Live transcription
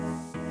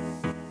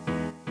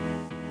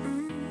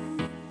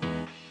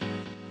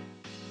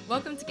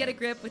Welcome to Get a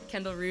Grip with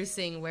Kendall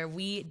Roosing, where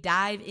we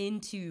dive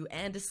into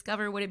and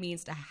discover what it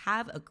means to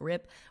have a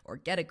grip or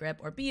get a grip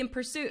or be in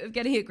pursuit of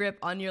getting a grip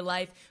on your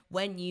life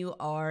when you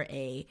are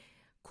a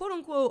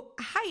quote-unquote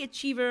high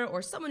achiever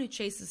or someone who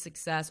chases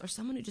success or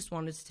someone who just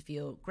wants to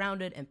feel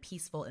grounded and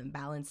peaceful and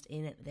balanced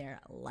in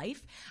their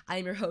life.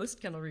 I'm your host,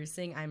 Kendall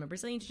Roosing. I'm a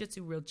Brazilian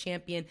Jiu-Jitsu world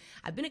champion.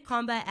 I've been a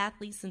combat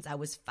athlete since I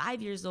was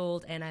 5 years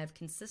old, and I've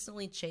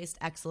consistently chased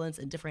excellence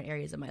in different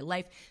areas of my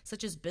life,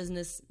 such as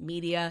business,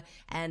 media,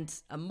 and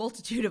a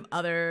multitude of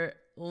other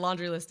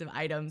laundry list of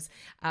items.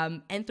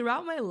 And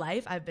throughout my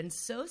life, I've been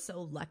so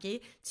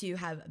lucky to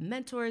have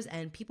mentors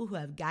and people who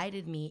have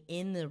guided me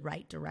in the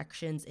right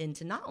directions and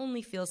to not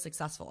only feel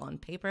successful on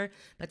paper,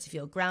 but to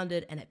feel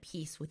grounded and at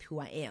peace with who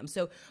I am.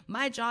 So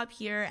my job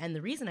here, and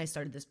the reason I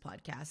started this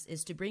podcast,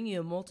 is to bring you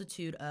a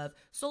multitude of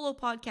solo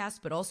podcasts,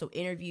 but also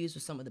interviews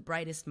with some of the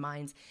brightest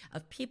minds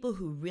of people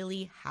who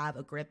really have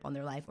a grip on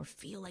their life or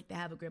feel like they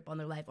have a grip on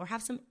their life or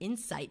have some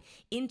insight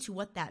into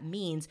what that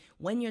means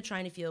when you're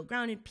trying to feel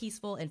grounded,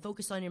 peaceful, and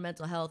focused on your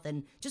mental health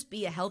and just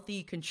be a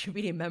healthy,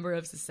 contributing member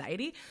of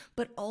society,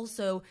 but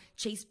also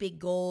chase big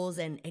goals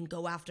and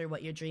go after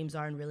what your dreams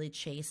are and really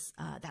chase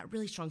that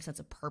really strong sense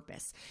of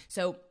purpose.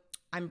 So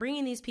I'm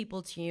bringing these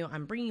people to you.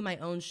 I'm bringing my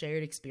own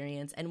shared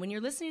experience. And when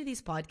you're listening to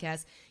these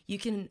podcasts, you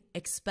can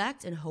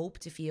expect and hope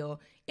to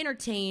feel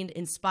entertained,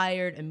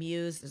 inspired,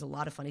 amused. There's a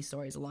lot of funny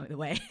stories along the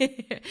way.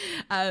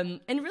 And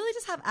really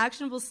just have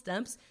actionable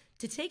steps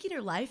to take in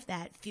your life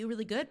that feel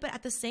really good, but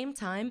at the same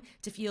time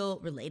to feel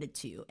related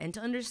to and to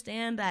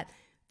understand that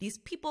these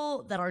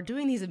people that are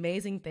doing these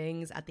amazing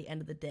things at the end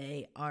of the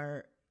day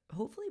are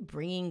hopefully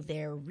bringing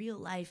their real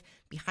life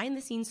behind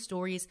the scenes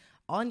stories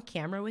on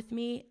camera with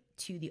me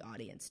to the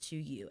audience, to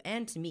you,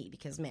 and to me,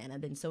 because man,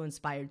 I've been so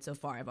inspired so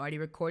far. I've already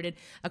recorded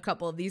a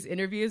couple of these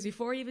interviews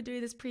before even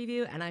doing this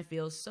preview, and I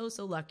feel so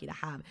lucky to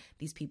have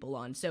these people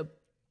on. So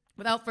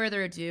without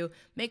further ado,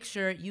 make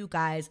sure you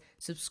guys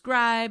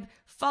subscribe,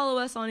 follow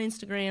us on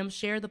Instagram,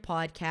 share the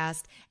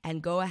podcast,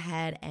 and go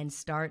ahead and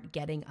start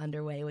getting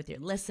underway with your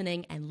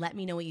listening and let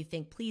me know what you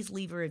think. Please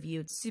leave a review.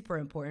 It's super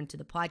important to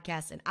the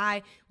podcast, and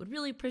I would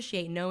really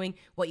appreciate knowing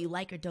what you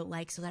like or don't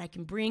like so that I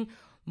can bring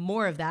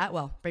more of that,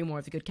 bring more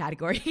of the good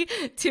category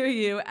to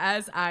you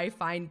as I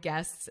find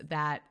guests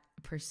that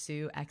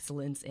pursue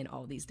excellence in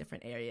all these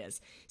different areas.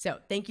 So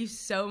thank you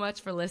so much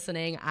for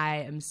listening.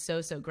 I am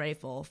so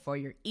grateful for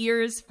your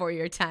ears, for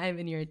your time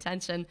and your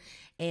attention,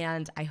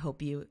 and I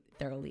hope you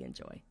thoroughly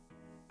enjoy.